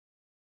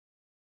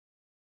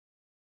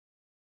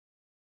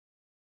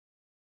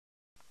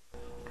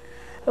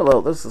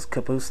Hello, this is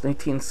Caboose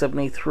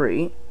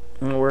 1973,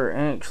 and we're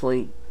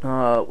actually,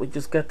 we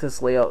just got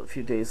this layout a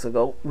few days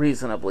ago,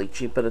 reasonably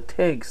cheap at a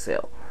tag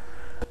sale.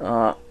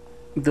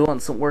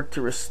 Doing some work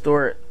to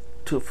restore it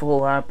to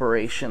full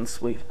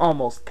operations. We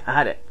almost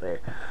got it there.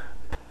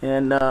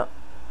 And,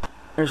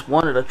 there's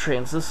one of the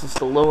trains. This is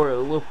the lower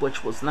loop,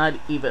 which was not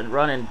even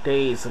running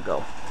days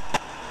ago.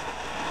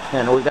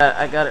 And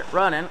I got it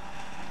running.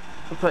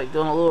 By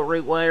doing a little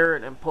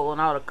rewiring and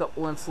pulling out a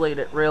couple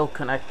insulated rail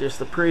connectors.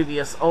 The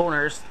previous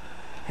owners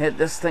had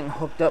this thing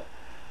hooked up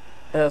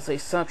as a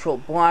central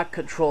block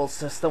control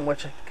system,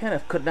 which I kind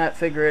of could not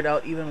figure it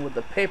out even with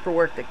the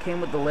paperwork that came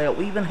with the layout.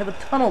 We even have a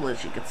tunnel,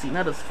 as you can see,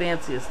 not as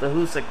fancy as the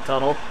Hoosick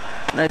tunnel.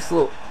 Nice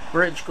little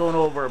bridge going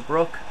over a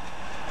brook.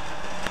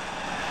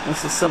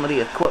 This is some of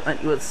the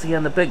equipment you would see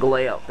on the big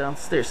layout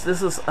downstairs.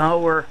 This is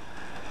our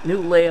new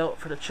layout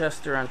for the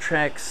Chester on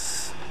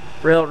Tracks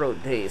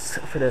Railroad Days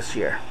for this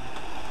year.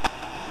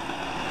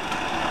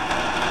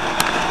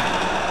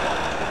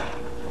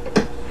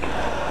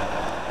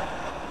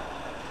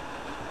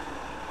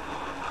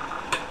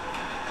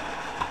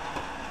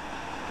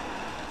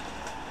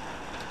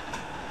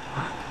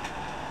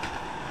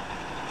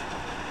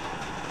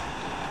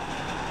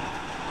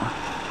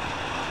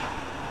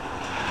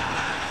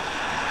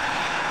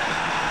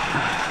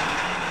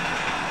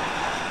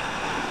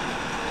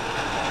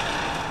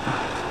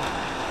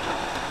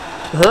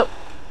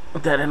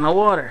 Put that in the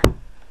water.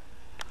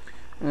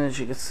 And as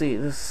you can see,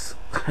 this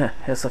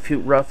has a few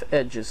rough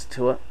edges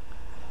to it.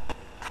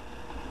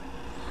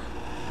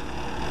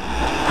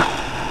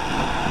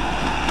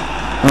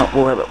 Well,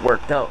 we'll have it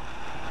worked out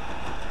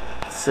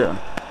soon.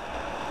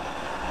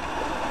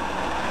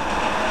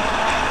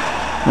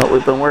 But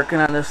we've been working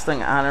on this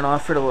thing on and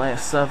off for the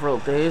last several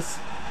days,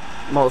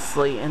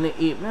 mostly in the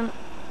evening.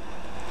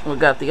 We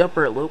got the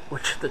upper loop,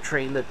 which the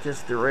train that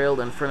just derailed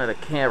in front of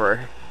the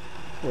camera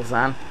was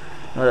on.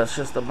 Well, that's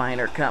just a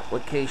minor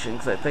complication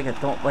because I think I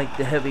don't like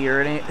the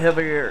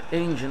heavier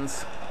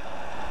engines.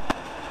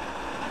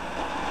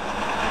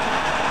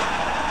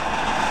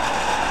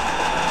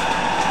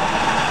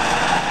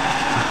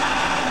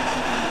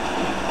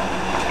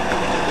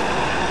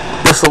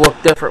 This will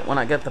look different when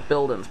I get the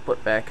buildings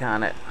put back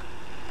on it.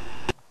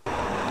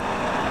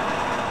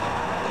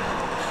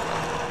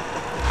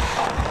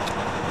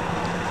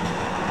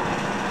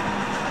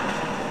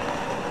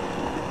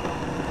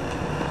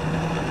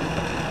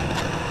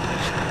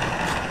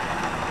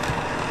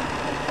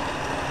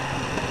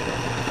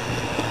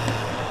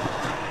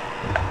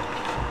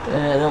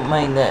 I don't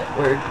mind that.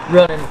 We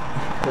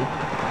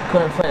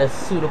couldn't find a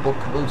suitable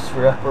caboose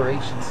for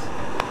operations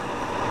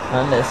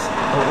on this,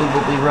 but we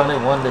will be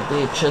running one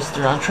today at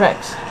Chester on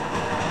Tracks.